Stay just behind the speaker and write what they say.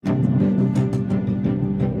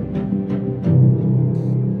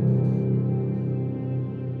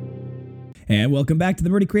And welcome back to the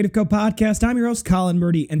Murdy Creative Co podcast. I'm your host, Colin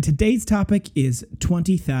Murdy, and today's topic is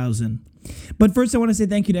 20,000. But first, I want to say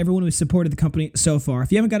thank you to everyone who's supported the company so far.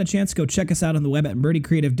 If you haven't got a chance, go check us out on the web at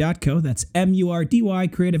murdycreative.co. That's M-U-R-D-Y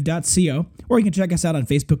creative.co. Or you can check us out on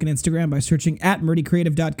Facebook and Instagram by searching at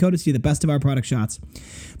murdycreative.co to see the best of our product shots.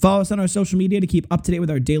 Follow us on our social media to keep up to date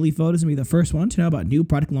with our daily photos and be the first one to know about new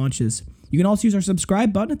product launches. You can also use our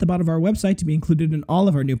subscribe button at the bottom of our website to be included in all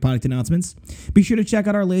of our new product announcements. Be sure to check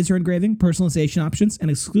out our laser engraving, personalization options, and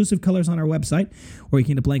exclusive colors on our website, or you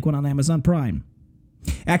can get a blank one on Amazon Prime.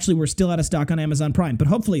 Actually, we're still out of stock on Amazon Prime, but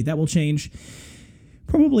hopefully that will change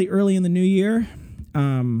probably early in the new year.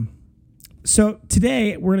 So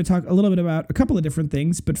today we're going to talk a little bit about a couple of different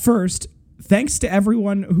things. But first, thanks to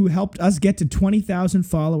everyone who helped us get to 20,000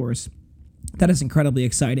 followers. That is incredibly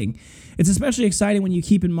exciting. It's especially exciting when you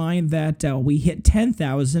keep in mind that we hit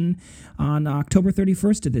 10,000 on October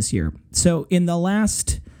 31st of this year. So in the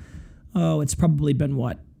last, it's probably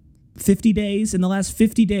been 50 days? In the last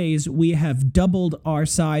 50 days, we have doubled our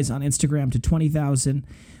size on Instagram to 20,000.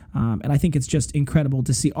 And I think it's just incredible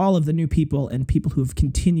to see all of the new people and people who have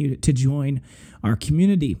continued to join our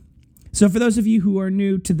community. So for those of you who are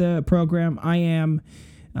new to the program, I am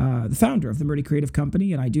the founder of the Murdy Creative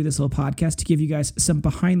Company, and I do this little podcast to give you guys some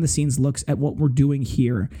behind-the-scenes looks at what we're doing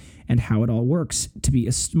here and how it all works to be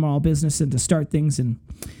a small business and to start things and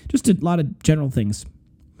just a lot of general things.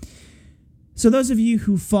 So those of you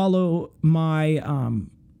who follow my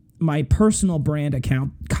my personal brand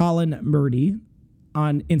account, Colin Murdy,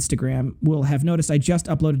 on Instagram will have noticed I just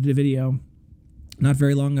uploaded a video not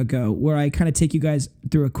very long ago where I kind of take you guys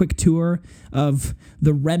through a quick tour of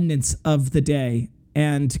the remnants of the day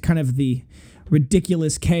and kind of the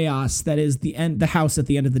ridiculous chaos that is the house at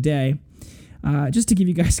the end of the day, just to give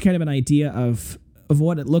you guys kind of an idea of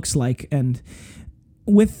what it looks like. And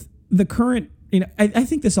with the current, I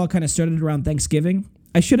think this all kind of started around Thanksgiving.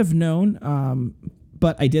 I should have known,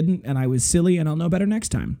 but I didn't, and I was silly, and I'll know better next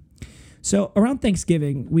time. So around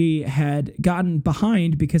Thanksgiving, we had gotten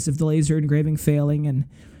behind because of the laser engraving failing, and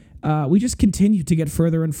we just continued to get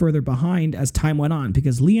further and further behind as time went on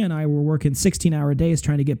because Leah and I were working 16-hour days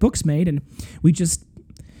trying to get books made, and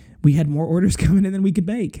we had more orders coming in than we could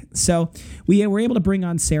make. So we were able to bring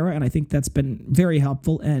on Sarah, and I think that's been very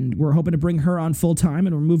helpful, and we're hoping to bring her on full-time,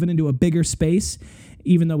 and we're moving into a bigger space.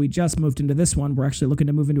 Even though we just moved into this one, we're actually looking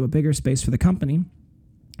to move into a bigger space for the company,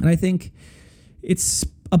 and I think it's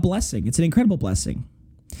a blessing. It's an incredible blessing.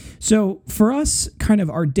 So for us, kind of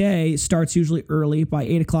our day starts usually early. By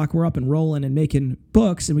 8 o'clock, we're up and rolling and making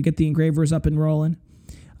books, and we get the engravers up and rolling.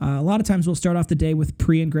 A lot of times we'll start off the day with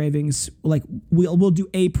pre-engravings. Like we'll do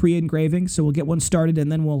a pre-engraving, so we'll get one started,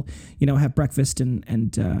 and then we'll have breakfast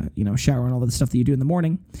and shower and all of the stuff that you do in the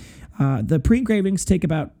morning. The pre-engravings take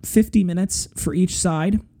about 50 minutes for each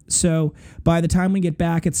side. So by the time we get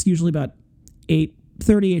back, it's usually about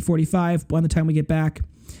 8:30, 8:45. By the time we get back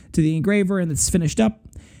to the engraver and it's finished up.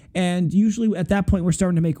 And usually at that point, we're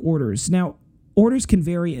starting to make orders. Now, orders can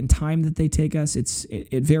vary in time that they take us.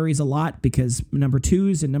 It varies a lot because number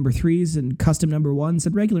 2s and number 3s and custom number 1s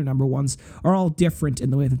and regular number 1s are all different in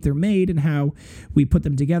the way that they're made and how we put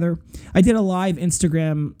them together. I did a live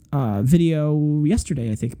Instagram video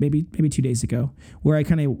yesterday, I think, maybe 2 days ago, where I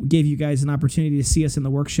kind of gave you guys an opportunity to see us in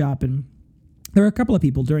the workshop. And there were a couple of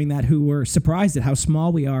people during that who were surprised at how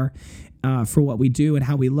small we are for what we do and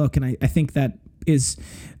how we look. And I think that is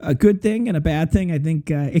a good thing and a bad thing. I think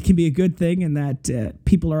it can be a good thing in that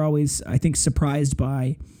people are always, I think, surprised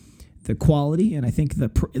by the quality and I think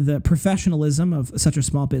the professionalism of such a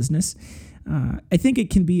small business. I think it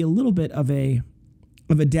can be a little bit of a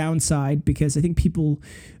downside because I think people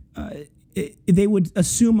they would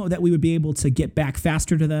assume that we would be able to get back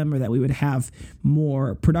faster to them or that we would have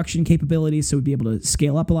more production capabilities so we'd be able to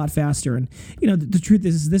scale up a lot faster. And, the truth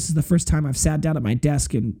is this is the first time I've sat down at my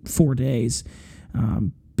desk in 4 days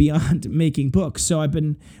beyond making books. So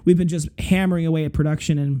we've been just hammering away at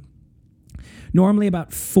production, and normally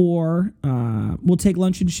about 4, we'll take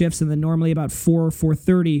lunch and shifts, and then normally about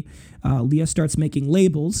 4:30, Leah starts making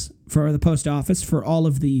labels for the post office for all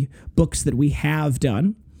of the books that we have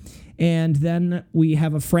done. And then we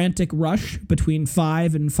have a frantic rush between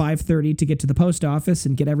 5 and 5:30 to get to the post office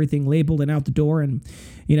and get everything labeled and out the door. And,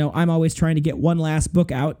 I'm always trying to get one last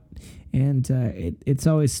book out, and it's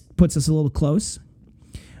always puts us a little close.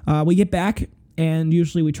 We get back, and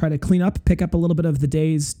usually we try to clean up, pick up a little bit of the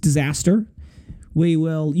day's disaster. We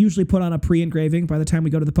will usually put on a pre-engraving by the time we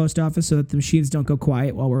go to the post office so that the machines don't go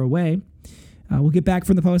quiet while we're away. We'll get back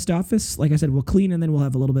from the post office. Like I said, we'll clean, and then we'll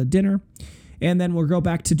have a little bit of dinner. And then we'll go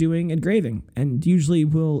back to doing engraving. And usually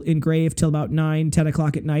we'll engrave till about 9, 10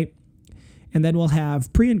 o'clock at night. And then we'll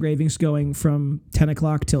have pre-engravings going from 10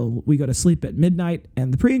 o'clock till we go to sleep at midnight.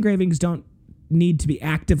 And the pre-engravings don't need to be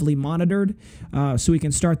actively monitored, so we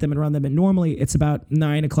can start them and run them. And normally it's about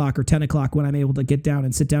 9 o'clock or 10 o'clock when I'm able to get down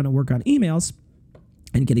and sit down and work on emails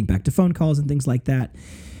and getting back to phone calls and things like that.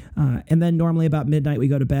 And then normally about midnight we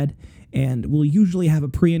go to bed, and we'll usually have a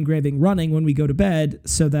pre-engraving running when we go to bed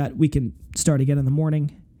so that we can start again in the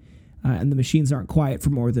morning, and the machines aren't quiet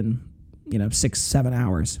for more than 6-7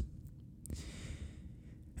 hours.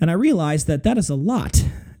 And I realized that is a lot,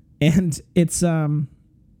 and it's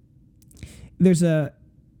there's a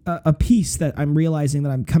piece that I'm realizing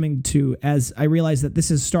that I'm coming to as I realize that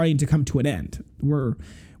this is starting to come to an end. We're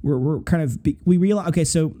kind of, we realize, okay,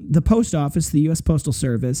 so the post office, the U.S. Postal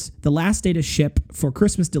Service, the last day to ship for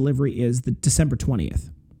Christmas delivery is the December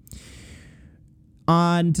 20th.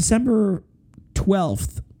 On December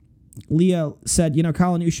 12th, Leah said,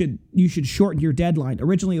 Colin, you should shorten your deadline.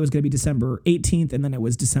 Originally, it was going to be December 18th, and then it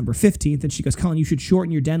was December 15th. And she goes, Colin, you should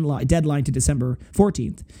shorten your deadline to December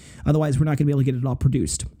 14th. Otherwise, we're not going to be able to get it all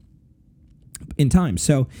produced in time.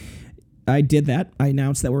 So I did that. I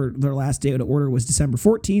announced that their last day to order was December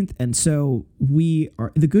 14th. And so the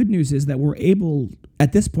good news is that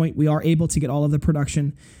at this point, we are able to get all of the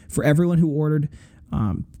production for everyone who ordered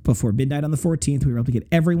before midnight on the 14th. We were able to get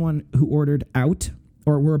everyone who ordered out.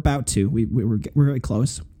 Or we're about to. We're very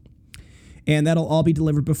close. And that'll all be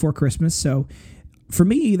delivered before Christmas. So for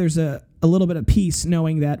me, there's a little bit of peace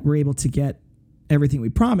knowing that we're able to get everything we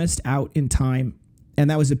promised out in time. And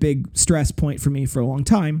that was a big stress point for me for a long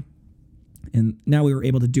time. And now we were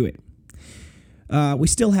able to do it. We're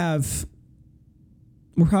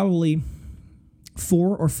probably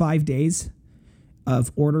 4 or 5 days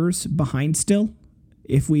of orders behind still.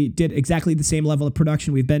 If we did exactly the same level of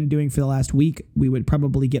production we've been doing for the last week, we would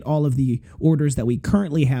probably get all of the orders that we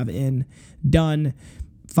currently have done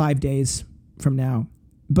 5 days from now.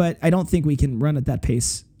 But I don't think we can run at that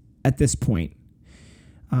pace at this point.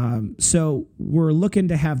 So we're looking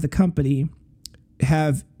to have the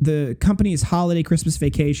company's holiday Christmas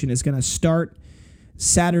vacation is going to start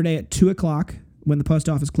Saturday at 2 o'clock when the post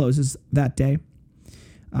office closes that day.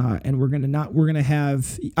 And we're going to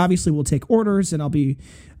have, obviously we'll take orders, and I'll be,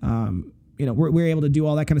 we're able to do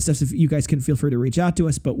all that kind of stuff. So if you guys can feel free to reach out to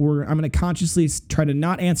us, but I'm going to consciously try to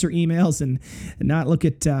not answer emails and not look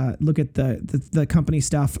at the company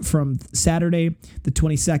stuff from Saturday, the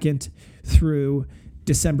 22nd through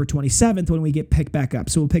December 27th when we get picked back up.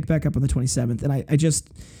 So we'll pick back up on the 27th. And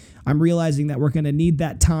I'm realizing that we're going to need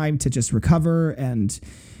that time to just recover and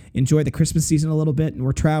enjoy the Christmas season a little bit. And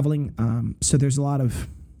we're traveling. So there's a lot of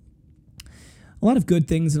good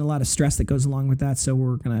things and a lot of stress that goes along with that. So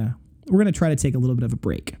we're gonna try to take a little bit of a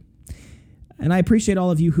break. And I appreciate all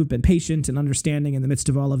of you who've been patient and understanding in the midst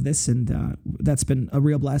of all of this, and that's been a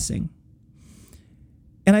real blessing.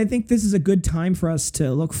 And I think this is a good time for us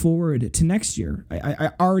to look forward to next year.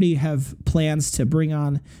 I already have plans to bring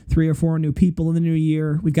on 3 or 4 new people in the new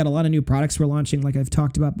year. We've got a lot of new products we're launching, like I've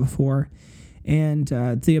talked about before. And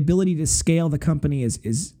the ability to scale the company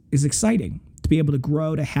is exciting. To be able to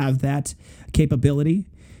grow, to have that capability.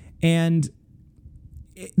 And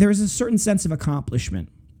there's a certain sense of accomplishment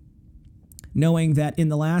knowing that in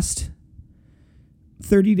the last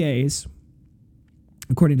 30 days,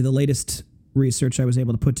 according to the latest research I was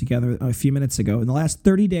able to put together a few minutes ago, in the last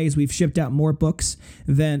 30 days, we've shipped out more books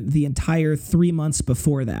than the entire 3 months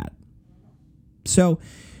before that. So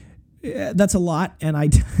that's a lot, and I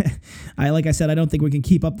like I said, I don't think we can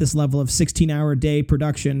keep up this level of 16-hour day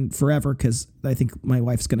production forever, because I think my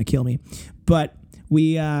wife's going to kill me. But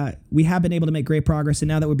we have been able to make great progress, and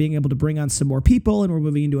now that we're being able to bring on some more people, and we're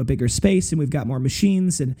moving into a bigger space, and we've got more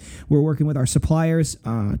machines, and we're working with our suppliers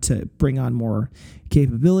to bring on more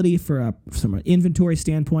capability from an inventory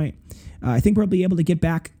standpoint, I think we'll be able to get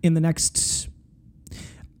back in the next,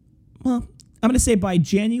 I'm going to say by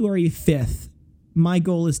January 5th, my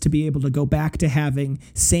goal is to be able to go back to having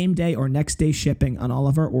same day or next day shipping on all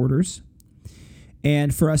of our orders,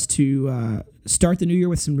 and for us to start the new year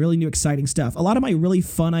with some really new exciting stuff. A lot of my really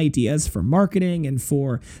fun ideas for marketing and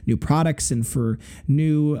for new products and for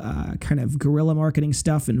new kind of guerrilla marketing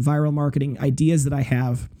stuff and viral marketing ideas that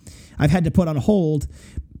I've had to put on hold,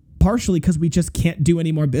 partially because we just can't do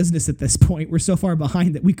any more business at this point. We're so far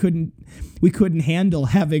behind that we couldn't handle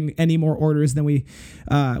having any more orders than we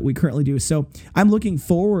currently do. So I'm looking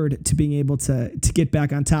forward to being able to get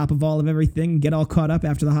back on top of all of everything, get all caught up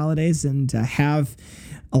after the holidays, and have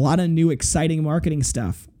a lot of new exciting marketing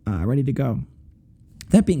stuff ready to go.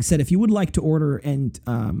 That being said, if you would like to order, and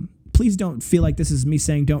please don't feel like this is me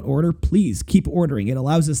saying don't order. Please keep ordering. It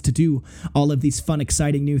allows us to do all of these fun,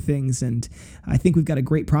 exciting new things. And I think we've got a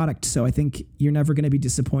great product. So I think you're never going to be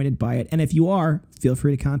disappointed by it. And if you are, feel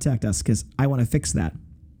free to contact us because I want to fix that.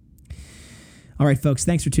 All right, folks,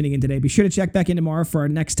 thanks for tuning in today. Be sure to check back in tomorrow for our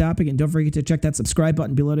next topic. And don't forget to check that subscribe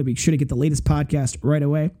button below to be sure to get the latest podcast right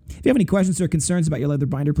away. If you have any questions or concerns about your leather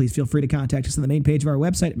binder, please feel free to contact us on the main page of our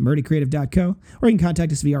website at murdycreative.co, or you can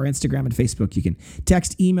contact us via our Instagram and Facebook. You can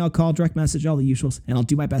text, email, call, direct message, all the usuals, and I'll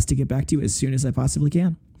do my best to get back to you as soon as I possibly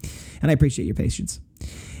can. And I appreciate your patience.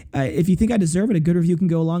 If you think I deserve it, a good review can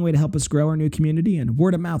go a long way to help us grow our new community, and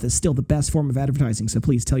word of mouth is still the best form of advertising, so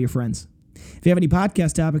please tell your friends. If you have any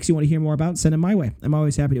podcast topics you want to hear more about, send them my way. I'm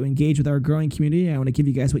always happy to engage with our growing community, and I want to give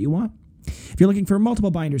you guys what you want. If you're looking for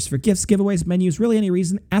multiple binders for gifts, giveaways, menus, really any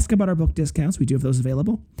reason, ask about our book discounts. We do have those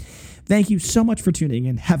available. Thank you so much for tuning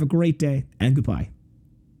in. Have a great day, and goodbye.